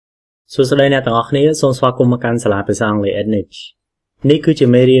សួស្តីអ្នកទាំងអស់គ្នាសូមស្វាគមន៍មកកាន់សាលាភាសាអង់គ្លេស Ednich នេះគឺជា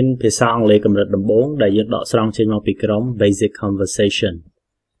មេរៀនភាសាអង់គ្លេសកម្រិតដំបូងដែលយើងដកស្រង់ចេញមកពីក្រុម Basic Conversation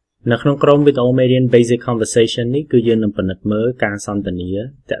នៅក្នុងក្រុមវីដេអូមេរៀន Basic Conversation នេះគឺយើងនឹងពិនិត្យមើលការសន្ទនា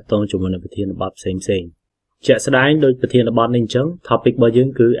ទាក់ទងជាមួយនឹងប្រធានបទផ្សេងៗជាក់ស្ដែងដោយប្រធានបទនេះអញ្ចឹង topic របស់យើង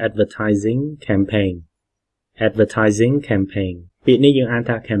គឺ Advertising Campaign ពាក្យនេះយើងអាន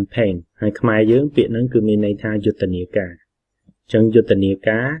ថា campaign ហើយខ្មែរយើងពាក្យហ្នឹងគឺមានន័យថាយុទ្ធនាការចឹងយុទ្ធនា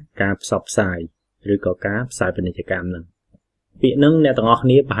ការការផ្សព្វផ្សាយឬក៏ការផ្សាយពាណិជ្ជកម្មហ្នឹងពាក្យហ្នឹងអ្នកទាំងអស់គ្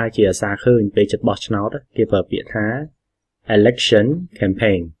នាប្រហែលជាអាសាឃើញពេលចិត្តបោះឆ្នោតគេប្រើពាក្យថា election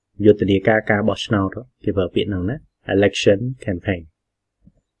campaign យុទ្ធនាការការបោះឆ្នោតគេប្រើពាក្យហ្នឹងណា election campaign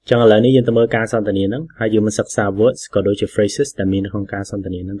ចឹងឥឡូវនេះយើងទៅមើលការសន្ទនាហ្នឹងហើយយើងមកសិក្សា words ក៏ដូចជា phrases ដែលមាននៅក្នុងការសន្ទ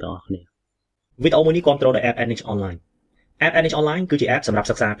នាហ្នឹងទាំងអស់គ្នាវីដេអូមួយនេះគ្រប់គ្រងដោយ app Ednich Online app Ednich Online គឺជា app សម្រាប់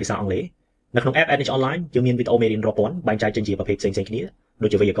សិក្សាភាសាអង់គ្លេសនៅក្នុង app Ednich Online យើងមានវីដេអូមេរៀនរាប់ពាន់បែងចែកចេញជាប្រភេទផ្សេងៗគ្នាដូច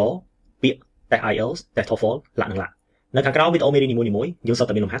ជាវេយ្យាករណ៍ពាក្យតេស្ត IELTS តេស្ត TOEFL លក្ខណៈនៅខាងក្រោមវីដេអូមេរៀននីមួយៗយើងសុទ្ធ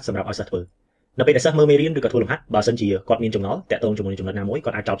តែមានលំហាត់សម្រាប់ឲ្យសិស្សធ្វើនៅពេលដែលសិស្សមើលមេរៀនឬក៏ធ្វើលំហាត់បើសិនជាគាត់មានចម្ងល់តាក់ទងជាមួយនឹងចំណុចណាមួយ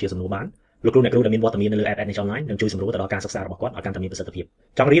គាត់អាចចោទជាសំណួរបានលោកគ្រូអ្នកគ្រូដែលមានវត្តមាននៅលើ app Ednich Online នឹងជួយសម្រួលទៅដល់ការសិក្សារបស់គាត់ឲ្យកាន់តែមានប្រសិទ្ធភាព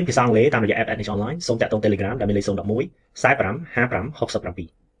ចង់រៀនភាសាអង់គ្លេសតាមរយៈ app Ednich Online សូមតាក់ទង Telegram ដែលមានលេខ011 45 55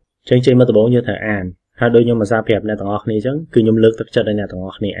 67ចេញមកដំបូងយើងត្រូវអានហើយដូចខ្ញុំអាសាប្រាប់អ្នកទាំងអស់គ្នាអញ្ចឹងគឺខ្ញុំលើកទឹកចិត្តឲ្យអ្នកទាំងអ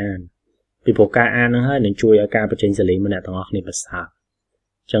ស់គ្នាអានពីព្រោះការអានហ្នឹងហើយនឹងជួយឲ្យការបញ្ចេញសលេងរបស់អ្នកទាំងអស់គ្នាប្រសើរ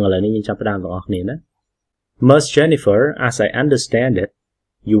អញ្ចឹងឥឡូវនេះយើងចាប់ផ្ដើមទាំងអស់គ្នាណា Ms. Jennifer, as I understand it,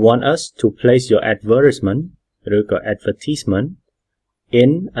 you want us to place your advertisement ឬក៏ advertisement in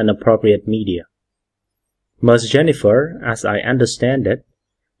an appropriate media. Ms. Jennifer, as I understand it,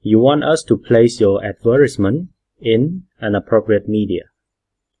 you want us to place your advertisement in an appropriate media.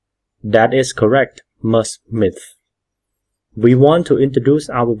 That is correct, Ms. Smith. We want to introduce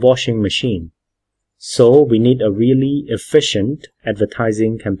our washing machine, so we need a really efficient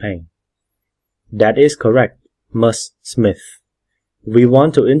advertising campaign. That is correct, Ms. Smith. We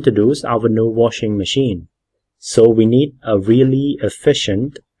want to introduce our new washing machine, so we need a really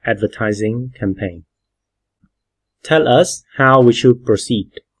efficient advertising campaign. Tell us how we should proceed.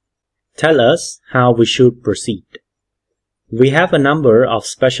 Tell us how we should proceed. We have a number of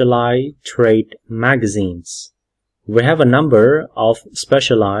specialized trade magazines. We have a number of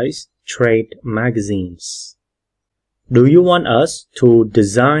specialized trade magazines. Do you want us to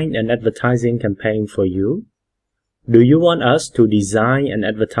design an advertising campaign for you? Do you want us to design an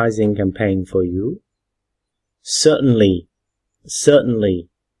advertising campaign for you? Certainly. Certainly.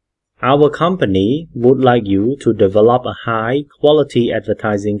 Our company would like you to develop a high-quality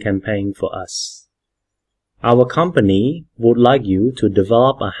advertising campaign for us. Our company would like you to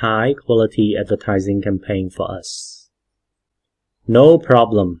develop a high-quality advertising campaign for us. No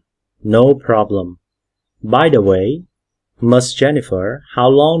problem. No problem. By the way, Ms. Jennifer, how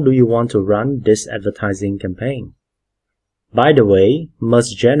long do you want to run this advertising campaign? By the way,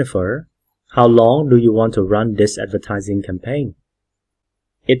 Ms. Jennifer, how long do you want to run this advertising campaign?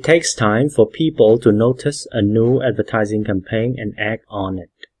 It takes time for people to notice a new advertising campaign and act on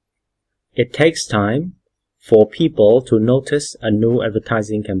it. It takes time for people to notice a new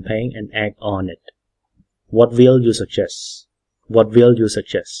advertising campaign and act on it. What will you suggest? What will you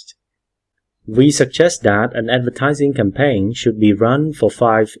suggest? We suggest that an advertising campaign should be run for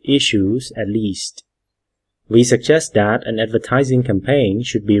 5 issues at least. We suggest that an advertising campaign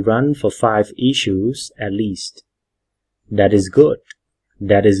should be run for 5 issues at least. That is good.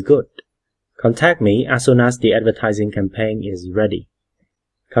 That is good. Contact me as soon as the advertising campaign is ready.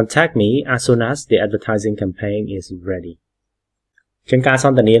 Contact me as soon as the advertising campaign is ready. ជាងការស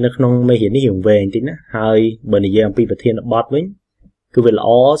ន្ទនានៅក្នុងមេរៀននេះវែងតិចណាហើយបើនិយាយអំពីប្រធានបទវិញគឺវាល្អ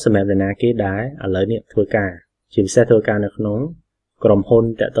សម្រាប់អ្នកណាគេដែរឥឡូវនេះធ្វើការជាពិសេសធ្វើការនៅក្នុងក្រុមហ៊ុន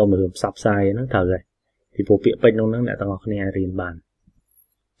តាក់ទងនឹងផ្សព្វផ្សាយហ្នឹងត្រូវហើយពីព្រោះពាក្យពេចន៍ហ្នឹងអ្នកទាំងអស់គ្នាអាចរៀនបាន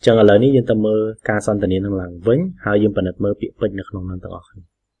អញ្ចឹងឥឡូវនេះយើងទៅមើលការសន្ទនានឹងឡើងវិញហើយយើងពិនិត្យមើលពាក្យពេចន៍នៅក្នុងហ្នឹងទាំងអស់គ្នា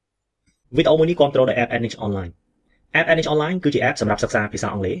វីដេអូមួយនេះគ្រប់គ្រងដោយ app Ednich Online app Ednich Online គឺជា app សម្រាប់សិក្សាភាសា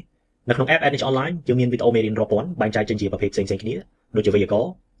អង់គ្លេសនៅក្នុង app Ednich Online យើងមានវីដេអូមេរៀនរាប់ពាន់បែងចែកចេញជាប្រភេទផ្សេងៗគ្នាដូចជាវេយ្យាករ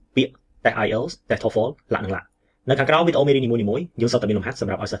ណ៍ពាក្យតេស្ត IELTS តេស្ត TOEFL លក្ខណៈនៅខាងក្រោមវីដេអូមេរៀននីមួយៗយើងសុទ្ធតែមានលំហាត់ស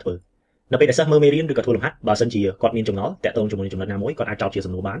ម្រាប់ឲ្យសិស្សធ្វើនៅពេលដែលសិស្សមើលមេរៀនឬក៏ធ្វើលំហាត់បើសិនជាគាត់មានចម្ងល់តាក់ទងជាមួយនឹងចំណុចណាមួយគាត់អាចចោទជា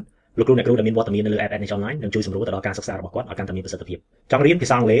សំណួរបានលោកគ្រូអ្នកគ្រូដែលមានវត្តមាននៅលើ app Ednich Online នឹងជួយសម្រួលទៅដល់ការសិក្សារបស់គាត់ឲ្យកាន់តែមានប្រសិទ្ធភាពចង់រៀនភា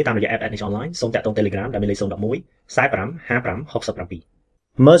សាអង់គ្លេសតាមរយៈ app Ednich Online សូមតាក់ទង Telegram ដែលមានលេខ011 45 55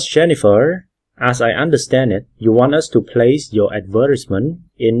 67 Ms. Jennifer, as I understand it, you want us to place your advertisement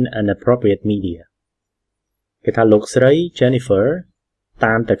in an appropriate media. គេថាលោកស្រី Jennifer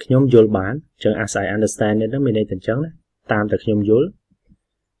តាមតែខ្ញុំយល់បានចឹង as I understand it ហ្នឹងមានន័យថាអញ្ចឹងណាតាមតែខ្ញុំយល់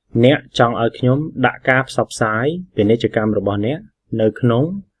អ្នកចង់ឲ្យខ្ញុំដាក់ការផ្សព្វផ្សាយពាណិជ្ជកម្មរបស់អ្នកនៅក្នុង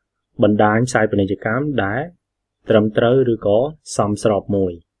បណ្ដាញផ្សាយពាណិជ្ជកម្មដែលត្រឹមត្រូវឬក៏សមស្របមួ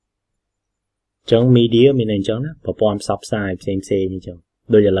យអញ្ចឹង media មានអីអញ្ចឹងណាប្រព័ន្ធផ្សព្វផ្សាយផ្សេងៗអញ្ចឹង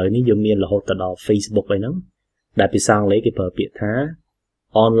ដូចឥឡូវនេះយើងមានរហូតទៅដល់ Facebook អីហ្នឹងដែលភាសាអង់គ្លេសគេប្រើពាក្យថា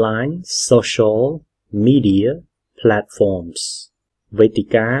online social media platforms វេទិ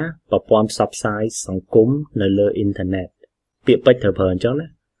កាប្រព័ន្ធផ្សព្វផ្សាយសង្គមនៅលើអ៊ីនធឺណិតពាក្យពេចន៍ត្រូវប្រើអញ្ចឹងណា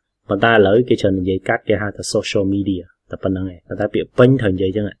ប៉ុន្តែឥឡូវគេច្រើននិយាយកាត់គេហៅថា social media តែប៉ុណ្្នឹងឯងតែពាក្យពេញត្រូវនិយា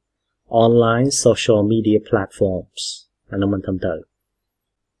យអញ្ចឹង online social media platforms អានោះមិនធំទៅ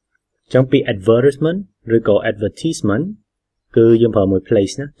ចឹងពី advertisement ឬក៏ advertisement គឺយើងប្រើមួយ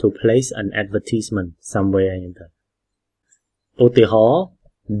place ណា to place an advertisement somewhere អញ្ចឹងទៅឧទាហរណ៍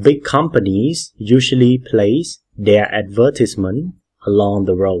big companies usually place their advertisement along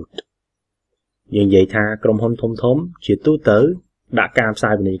the road យើងនិយាយថាក្រុមហ៊ុនធំៗជាទូទៅដាក់ការផ្សា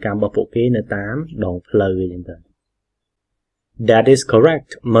យពាណិជ្ជកម្មរបស់ពួកគេនៅតាមដងផ្លូវអញ្ចឹងទៅ That is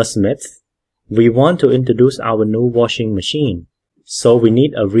correct, Ms. Smith. We want to introduce our new washing machine, so we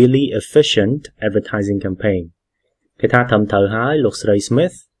need a really efficient advertising campaign. គេថាត្រឹមត្រូវហើយលោកស្រី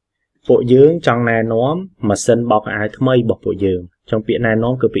Smith ពួកយើងចង់ណែនាំម៉ាស៊ីនបោកខោអាវថ្មីរបស់ពួកយើងចង់ពាក្យណែ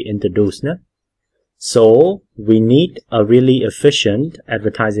នាំគឺពាក្យ introduce ណា So we need a really efficient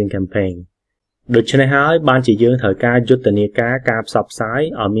advertising campaign. ដូច្នេះហើយបានជាយើងត្រូវការយុទ្ធនាការការផ្សព្វផ្សាយ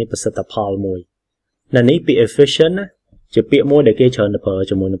ឲ្យមានប្រសិទ្ធផលមួយនៅនេះពាក្យ efficient ណាជាពាក្យមួយដែលគេច្រើនប្រើ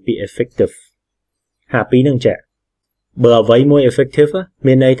ជាមួយនឹងពាក្យ effective ហាពីរនឹងចាក់បើអ្វីមួយ effective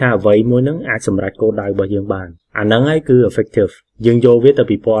មានន័យថាអ្វីមួយនឹងអាចសម្រេចគោលដៅរបស់យើងបានអាហ្នឹងហើយគឺ effective យើងយកវាទៅ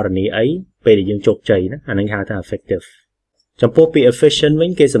ពិពណ៌នាអីពេលដែលយើងជោគជ័យណាអាហ្នឹងហៅថា effective ចំពោះពាក្យ efficient វិ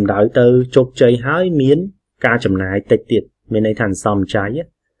ញគេសំដៅទៅជោគជ័យហើយមានការចំណាយតិចទៀតមានន័យថាសមចៃ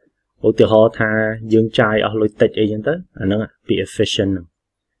ឧទាហរណ៍ថាយើងចាយអស់លុយតិចអីចឹងទៅអាហ្នឹងពាក្យ efficient ហ្នឹង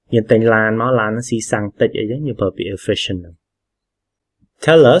យើងទិញឡានមកឡានហ្នឹងស៊ីសាំងតិចអីចឹងយើងប្រើពាក្យ efficient ហ្នឹង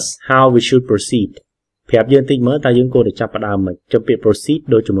Tell us how we should proceed ប្រាប់យើងតិចមើលតើយើងគួរតែចាប់ផ្ដើមមិនចាំពាក្យ proceed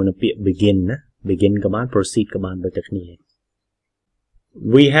ដូចជាមួយនឹងពាក្យ begin ណា begin ក៏បាន proceed ក៏បានដូចតែគ្នា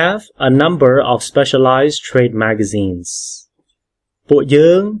We have a number of specialized trade magazines ពួក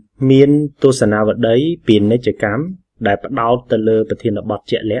យើងមានទស្សនាវដ្តីពាណិជ្ជកម្មដែលផ្ដោតទៅលើប្រធានបទ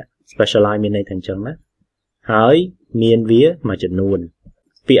ជាក់លាក់ specialize មានន័យថាអញ្ចឹងណាហើយមានវាមួយចំនួន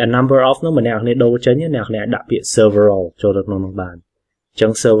ពាក្យ a number of នោះម្នាក់គ្នាដូរចេញអ្នកគ្នាដាក់ពាក្យ several ចូលទៅក្នុងនោះបានអញ្ចឹ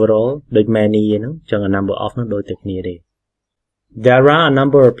ង several ដូច many ហ្នឹងអញ្ចឹង a number of នោះដូចតែគ្នាទេ There are a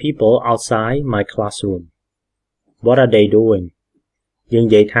number of people outside my classroom What are they doing យើង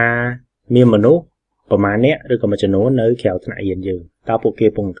និយាយថាមានមនុស្សប្រមាណអ្នកឬក៏មួយចំនួននៅក្រៅថ្នាក់រៀនយើងតើពួកគេ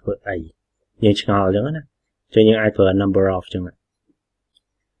កំពុងធ្វើអីយើងឆ្ងល់អញ្ចឹងណាចឹងយើងអាចប្រើ a number of អញ្ចឹង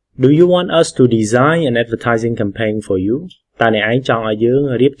Do you want us to design an advertising campaign for you តើអ្នកឯងចង់ឲ្យយើង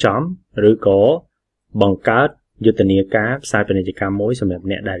រៀបចំឬក៏បង្កើតយុទ្ធនាការផ្សាយពាណិជ្ជកម្មមួយសម្រាប់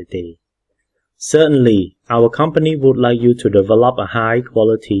អ្នកដែរទេ Certainly our company would like you to develop a high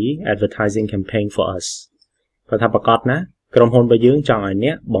quality advertising campaign for us គាត់ថាប្រកាសណាក្រុមហ៊ុនរបស់យើងចង់ឲ្យអ្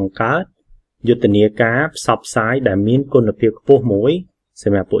នកបង្កើតយុទ្ធនាការផ្សព្វផ្សាយដែលមានគុណភាពខ្ពស់មួយស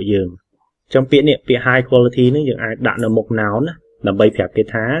ម្រាប់ពួកយើងចំពាក្យនេះពាក្យ high quality នេះយើងអាចដាក់នៅមុខ noun ណាដើម្បីប្រាប់គេ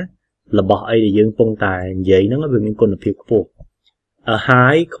ថារបស់អីដែលយើងកំពុងតែនិយាយហ្នឹងវាមានគុណភាពខ្ពស់ A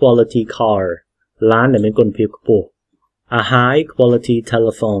high quality car ឡានដែលមានគុណភាពខ្ពស់ A high quality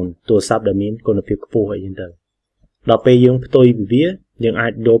telephone ទូរស័ព្ទដែលមានគុណភាពខ្ពស់អីចឹងទៅដល់ពេលយើងផ្ទុយពីវាយើងអា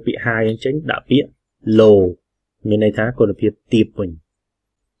ចយកពាក្យ high ចេញដាក់ពាក្យ low មានន័យថាគុណភាពទាបវិញ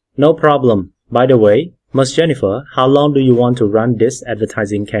No problem By the way Ms. Jennifer how long do you want to run this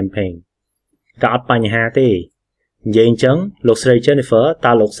advertising campaign តែអត់បញ្ហាទេនិយាយអញ្ចឹងលោកស្រី Jennifer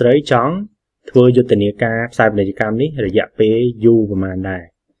តើលោកស្រីចង់ធ្វើយុទ្ធនាការផ្សាយពាណិជ្ជកម្មនេះរយៈពេលយូរប្រហែលដែរ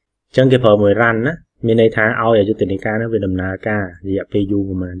អញ្ចឹងគេប្រើមួយ run ណាមានន័យថាឲ្យយុទ្ធនាការនោះវាដំណើរការរយៈពេលយូរ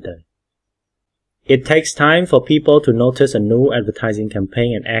ប្រហែលទៅ It takes time for people to notice a new advertising campaign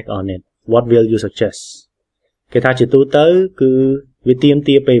and act on it What will you suggest គេថាជាទូទៅគឺវាទាម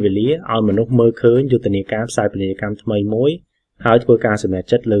ទារពេលវេលាឲ្យមនុស្សមើលឃើញយុទ្ធនាការផ្សាយពាណិជ្ជកម្មថ្មីមួយហើយធ្វើការសម្រេច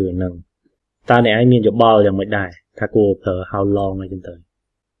ចិត្តលើនឹងតើអ្នកឯងមានយោបល់យ៉ាងម៉េចដែរថាគួរប្រើ how long អីចឹងទៅ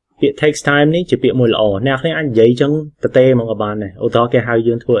ពាក្យ takes time នេះជាពាក្យមួយល្អអ្នកគ្នាអាចនិយាយចឹងទៅមកក៏បានដែរឧទាហរណ៍គេហៅ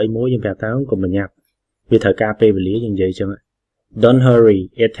យើងធ្វើអីមួយយើងប្រាប់ថាកុំប្រញាប់វាត្រូវការពេលវេលាយើងនិយាយចឹង Don't hurry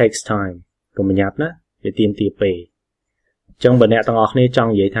it takes time កុំប្រញាប់ណាវាទាមទារពេលចឹងបើអ្នកទាំងអស់គ្នាចង់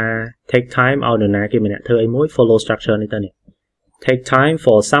និយាយថា take time ឲ្យនរណាគេម្នាក់ធ្វើអីមួយ follow structure នេះទៅនេះ take time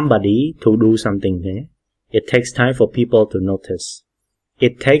for somebody to do something It takes time for people to notice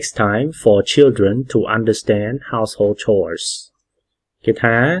It takes time for children to understand household chores គេ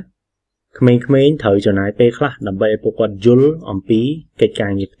ថាក្មេងៗត្រូវចំណាយពេលខ្លះដើម្បីឲ្យពួកគាត់យល់អំពីកិច្ចកា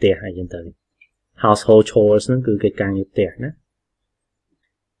រងារផ្ទះអីចឹងទៅ household chores ហ្នឹងគឺកិច្ចការងារផ្ទះណា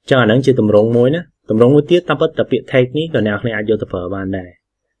ចឹងអាហ្នឹងជាទម្រង់មួយណាទម្រង់មួយទៀតតាមពិតតែពាក្យ take នេះក៏អ្នកនរអាចយកទៅប្រើបានដែរ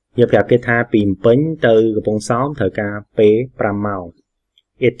យើងប្រាប់គេថាពីភ្នំពេញទៅកំពង់សោមត្រូវការពេល5ម៉ោង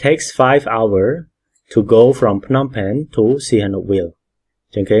It takes 5 hours to go from Phnom Penh to Sihanoukville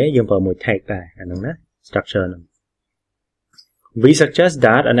ចឹងគេយើងប្រើមួយ take ដែរអាហ្នឹងណា structure ហ្នឹង We suggest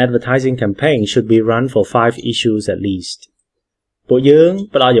that an advertising campaign should be run for 5 issues at least ពួកយើង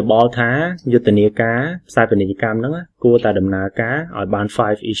ផ្ដល់យោបល់ថាយុទ្ធនាការផ្សាយពាណិជ្ជកម្មហ្នឹងគួរតែដំណើរការឲ្យបាន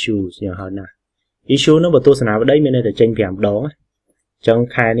5 issues យ៉ាងហោចណាស់ issue ហ្នឹងបើទស្សនាវដ្តីមានន័យថាចេញ5ដងចឹង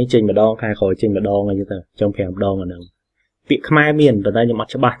ខែនេះចេញម្ដងខែក្រោយចេញម្ដងអីចឹងទៅចឹង5ដងអាហ្នឹងពាក្យខ្មែរមានប៉ុន្តែខ្ញុំអ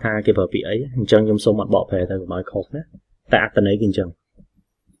ត់ច្បាស់ថាគេប្រើពាក្យអីអញ្ចឹងខ្ញុំសូមអត់បកប្រែទៅកុំឲ្យខុសណាតែអត្ថន័យគឺអញ្ចឹង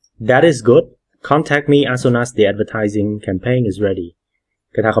That is good contact me as soon as the advertising campaign is ready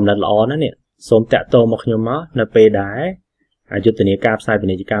គេថាកំណត់ល្អណាស់នេះសូមតាក់ទងមកខ្ញុំមកនៅពេលដែលយុទ្ធនាការផ្សាយពា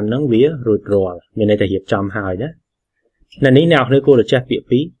ណិជ្ជកម្មហ្នឹងវារួចរាល់មានន័យថារៀបចំហើយណានៅនេះអ្នកនរគួរតែចេះពាក្យ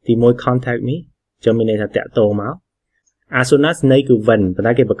ពីរទី1 contact me ចឹងមានន័យថាតាក់ទងមក as soon as នៃគឺវិញប៉ុន្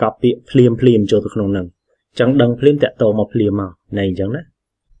តែគេប្រកបពាក្យភ្លាមចូលទៅក្នុងហ្នឹងចឹងដឹងភ្លាមតាក់ទងមកភ្លាមមកនៃអញ្ចឹងណា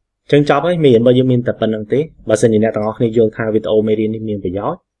ចឹងចប់ហើយមេរៀនរបស់យើងមានតែប៉ុណ្្នឹងទេបើសិនជាអ្នកទាំងអស់គ្នាយល់ថាវីដេអូមេរៀននេះមានប្រយោ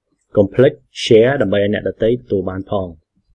ជន៍កុំភ្លេច share ដើម្បីឲ្យអ្នកដទៃទទួលបានផង